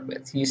to start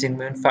with, using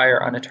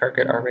Moonfire on a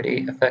target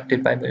already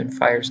affected by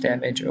Moonfire's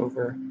damage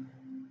over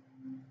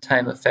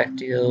time effect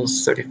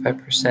deals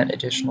 35%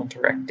 additional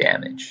direct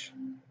damage.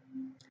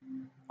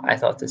 I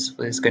thought this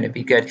was going to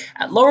be good.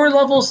 At lower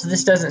levels,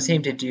 this doesn't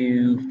seem to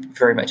do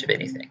very much of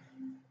anything.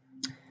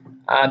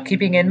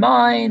 Keeping in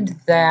mind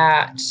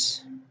that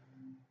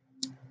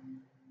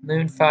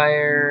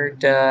Moonfire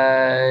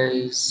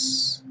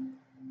does,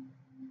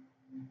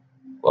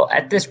 well,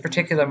 at this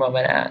particular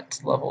moment at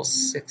level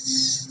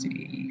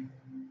 60-ish,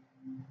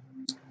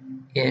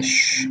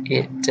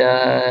 it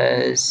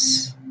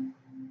does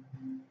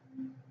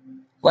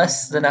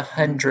less than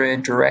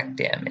 100 direct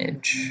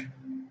damage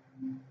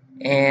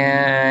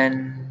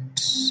and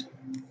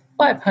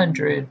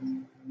 500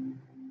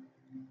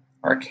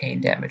 arcane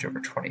damage over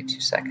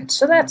 22 seconds.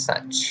 So that's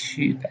not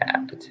too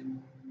bad.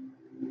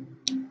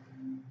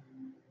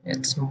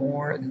 It's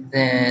more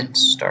than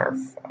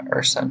Starfire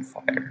or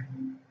Sunfire.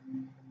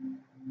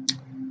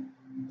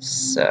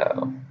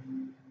 So,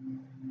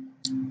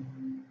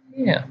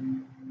 yeah.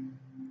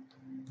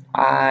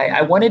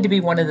 I wanted to be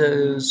one of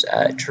those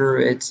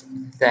druids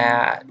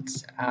that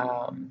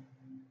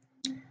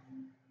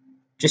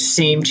just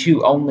seem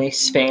to only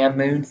spam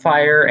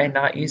Moonfire and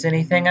not use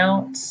anything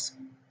else.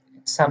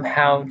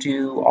 Somehow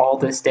do all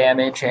this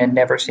damage and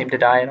never seem to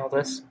die in all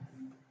this.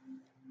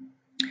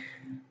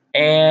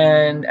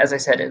 And as I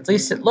said, at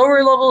least at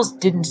lower levels,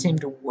 didn't seem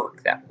to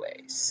work that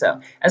way. So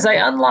as I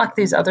unlock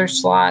these other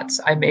slots,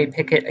 I may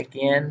pick it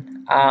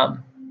again.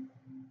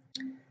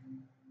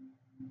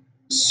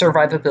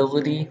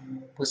 Survivability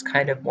was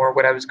kind of more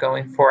what I was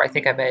going for. I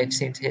think I may have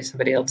seen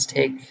somebody else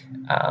take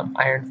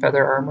Iron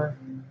Feather Armor.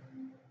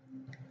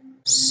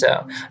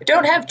 So I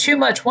don't have too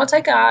much. Once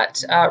I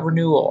got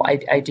Renewal,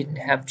 I didn't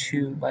have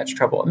too much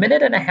trouble. 1.5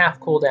 minutes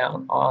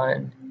cooldown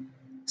on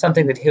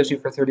something that heals you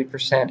for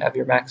 30% of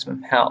your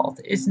maximum health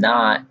is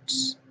not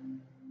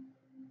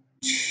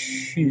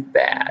too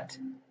bad.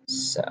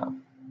 So,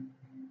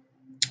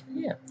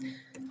 yeah.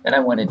 Then I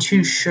wanted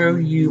to show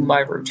you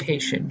my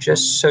rotation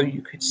just so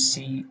you could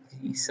see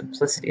the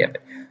simplicity of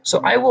it. So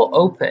I will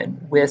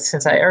open with,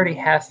 since I already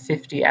have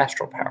 50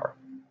 Astral Power,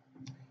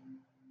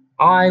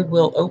 I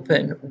will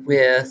open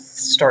with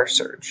Star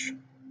Surge.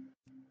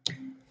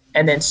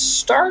 And then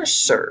Star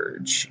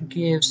Surge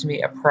gives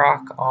me a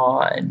proc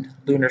on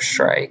Lunar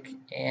Strike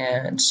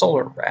and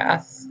Solar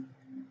Wrath,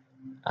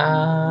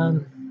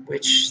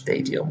 which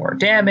they deal more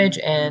damage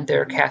and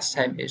their cast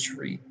time is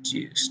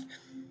reduced.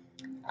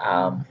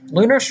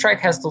 Lunar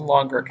Strike has the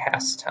longer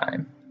cast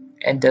time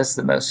and does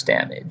the most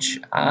damage.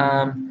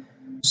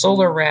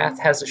 Solar Wrath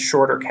has a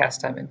shorter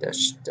cast time and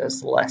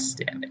does less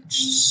damage.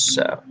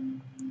 So,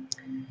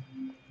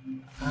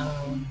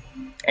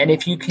 and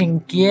if you can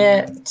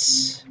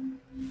get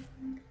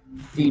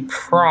the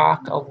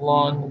proc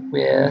along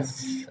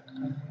with,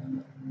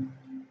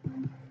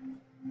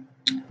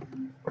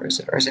 where is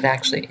it? Or is it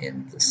actually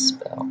in the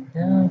spell?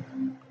 No.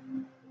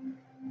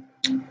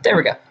 There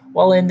we go.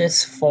 Well, in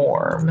this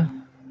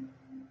form,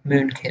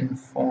 Moonkin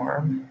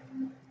form,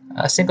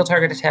 single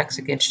target attacks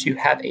against you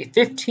have a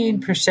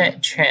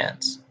 15%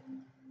 chance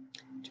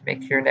to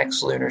make your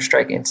next Lunar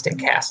Strike instant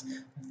cast.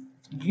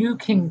 You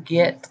can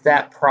get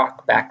that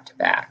proc back to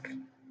back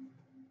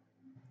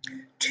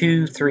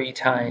 2-3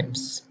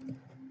 times.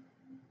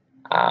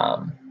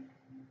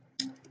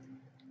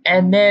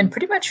 And then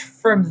pretty much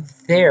from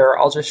there,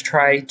 I'll just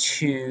try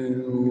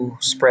to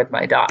spread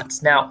my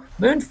dots. Now,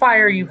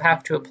 Moonfire you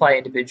have to apply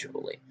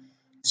individually.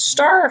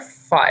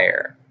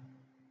 Starfire's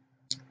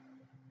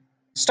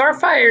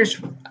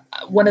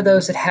one of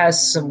those that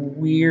has some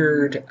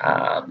weird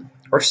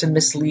or some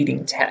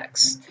misleading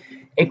text.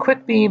 A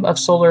quick beam of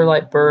solar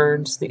light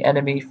burns the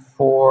enemy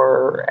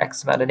for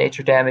X amount of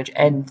nature damage,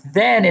 and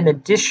then an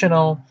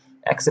additional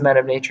X amount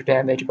of nature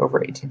damage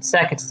over 18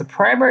 seconds. The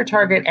primary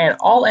target and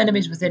all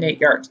enemies within 8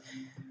 yards.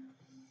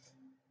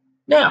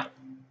 Now,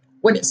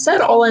 when it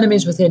said all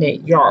enemies within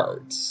 8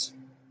 yards,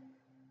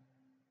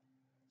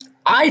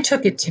 I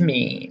took it to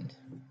mean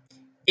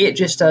it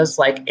just does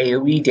like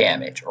AoE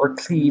damage or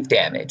cleave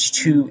damage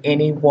to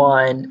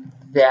anyone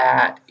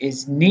that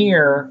is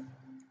near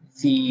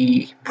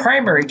the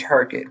primary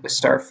target with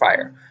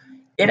Starfire.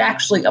 It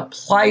actually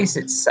applies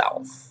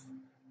itself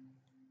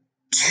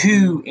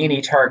to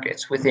any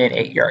targets within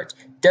 8 yards.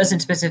 Doesn't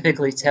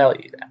specifically tell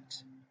you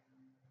that.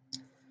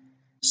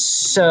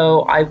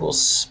 So I will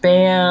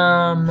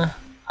spam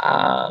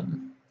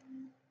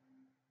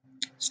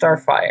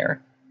Starfire.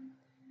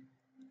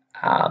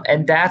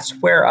 And that's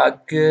where a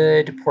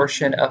good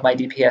portion of my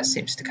DPS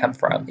seems to come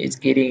from, is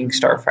getting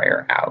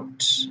Starfire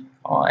out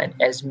on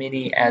as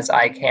many as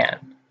I can.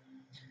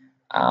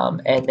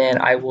 And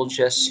then I will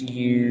just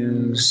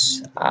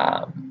use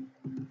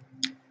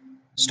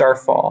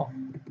Starfall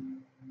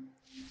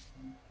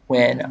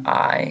when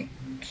I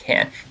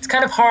can. It's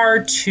kind of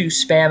hard to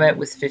spam it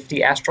with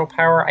 50 Astral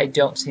Power. I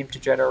don't seem to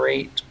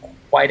generate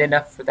quite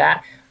enough for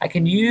that. I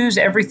can use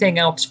everything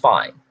else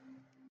fine.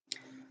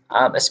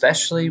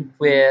 Especially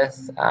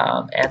with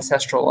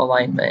Ancestral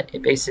Alignment.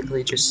 It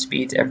basically just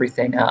speeds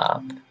everything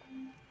up.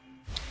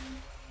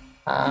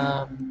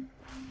 Let's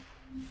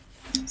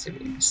see if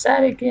we can use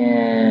that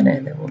again,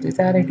 and then we'll do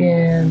that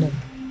again.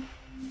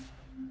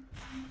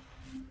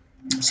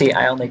 See,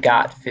 I only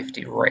got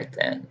 50 right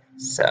then.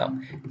 So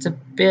it's a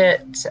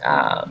bit...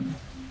 I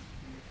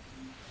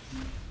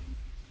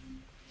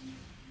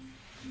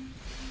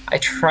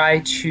try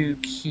to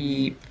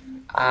keep...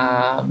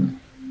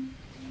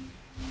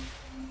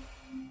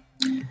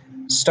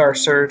 Star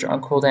Surge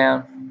on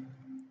cooldown,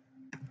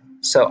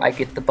 so I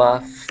get the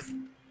buff.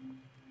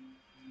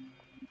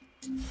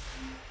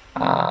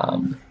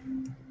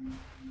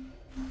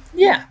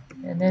 Yeah,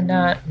 and then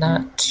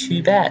not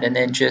too bad. And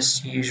then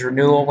just use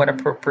Renewal when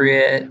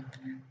appropriate,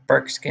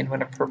 Bark Skin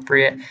when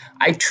appropriate.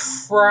 I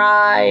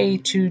try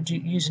to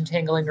use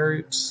Entangling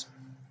Roots.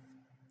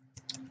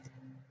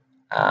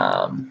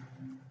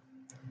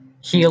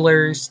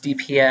 Healers,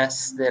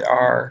 DPS that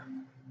are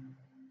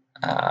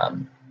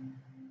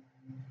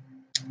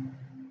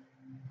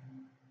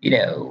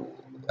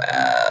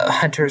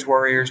hunters,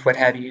 warriors, what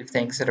have you,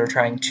 things that are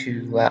trying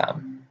to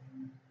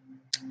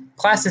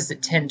classes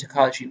that tend to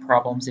cause you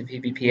problems in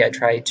PvP. I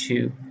try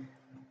to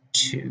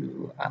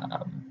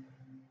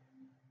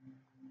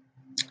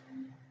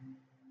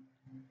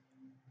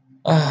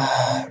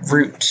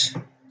root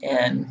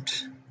and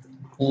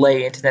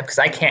lay into them, because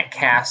I can't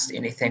cast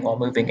anything while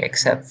moving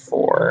except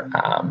for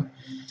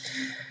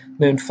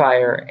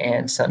Moonfire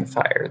and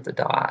Sunfire, the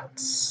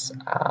dots,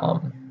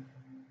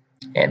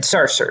 and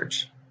Star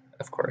Surge,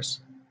 of course,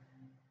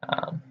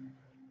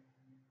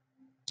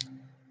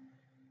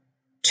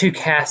 to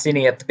cast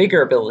any of the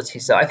bigger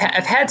abilities. So I've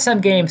had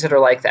some games that are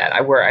like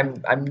that, where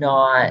I'm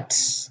not,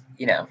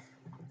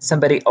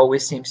 somebody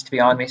always seems to be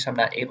on me, so I'm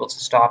not able to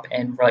stop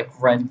and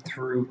run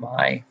through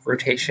my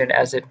rotation,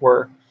 as it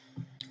were.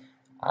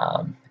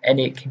 And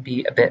it can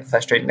be a bit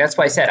frustrating. That's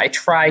why I said I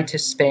try to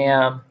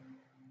spam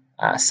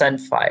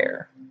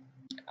Sunfire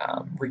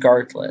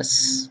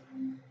regardless.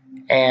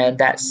 And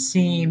that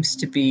seems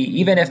to be,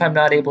 even if I'm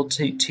not able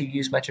to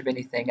use much of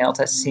anything else,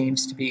 that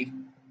seems to be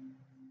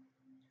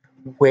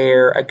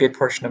where a good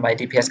portion of my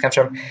DPS comes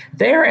from.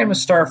 There, and with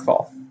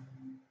Starfall,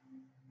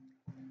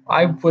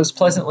 I was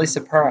pleasantly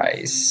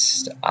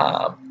surprised.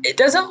 It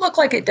doesn't look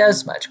like it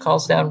does much.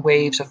 Calls down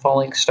waves of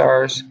falling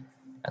stars.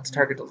 That's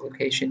targeted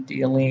location,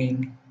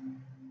 dealing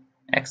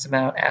X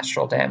amount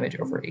astral damage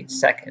over 8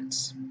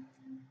 seconds.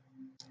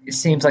 It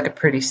seems like a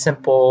pretty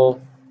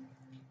simple,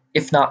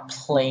 if not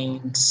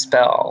plain,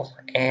 spell,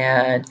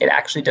 and it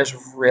actually does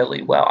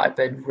really well. I've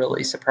been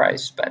really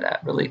surprised by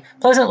that, really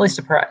pleasantly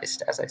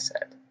surprised, as I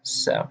said.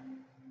 So,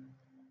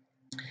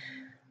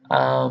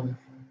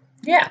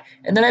 yeah.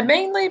 And then I've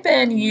mainly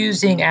been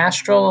using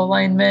Astral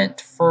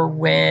Alignment for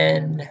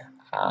when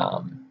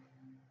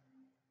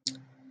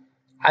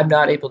I'm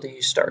not able to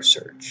use Star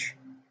Surge.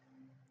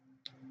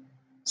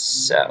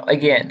 So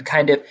again,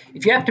 kind of,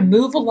 if you have to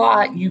move a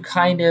lot,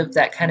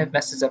 that kind of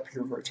messes up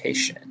your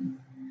rotation.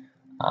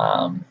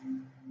 I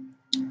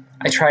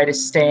try to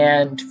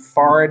stand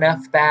far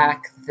enough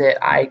back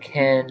that I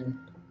can,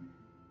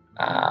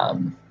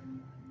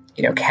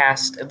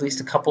 cast at least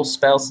a couple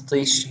spells, at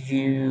least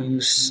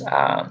use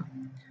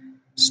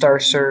Star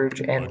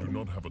Surge, and I do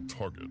not have a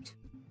target.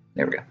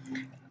 There we go.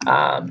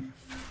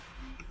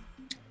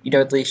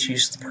 At least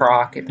use the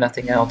proc, if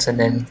nothing else, and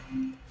then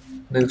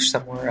move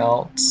somewhere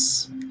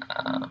else.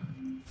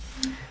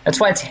 That's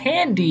why it's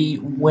handy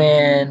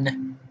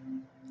when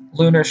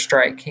Lunar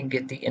Strike can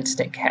get the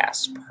instant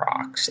cast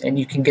procs, and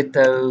you can get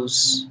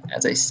those,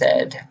 as I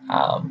said,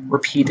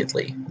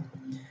 repeatedly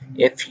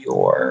if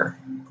you're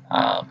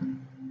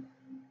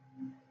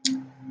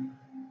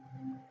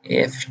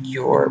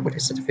what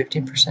is it, a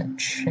 15%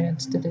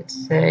 chance, did it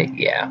say?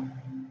 Yeah.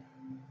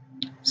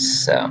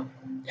 So,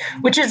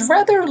 which is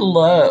rather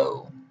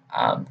low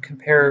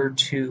compared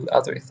to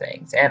other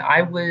things, and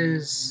I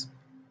was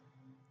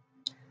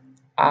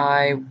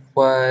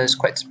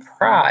quite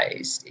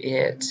surprised.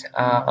 It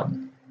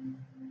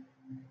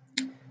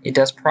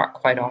does proc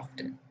quite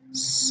often.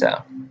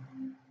 So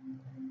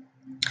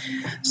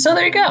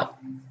there you go.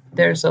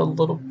 There's a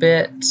little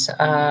bit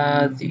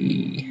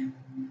the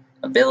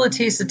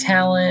abilities, the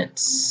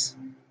talents,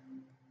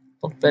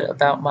 a little bit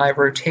about my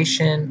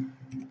rotation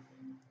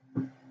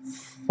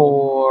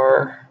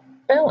for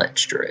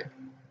Balance Druid.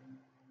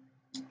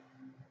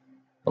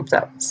 Hope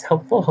that was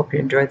helpful. Hope you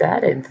enjoyed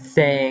that, and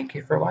thank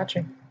you for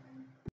watching.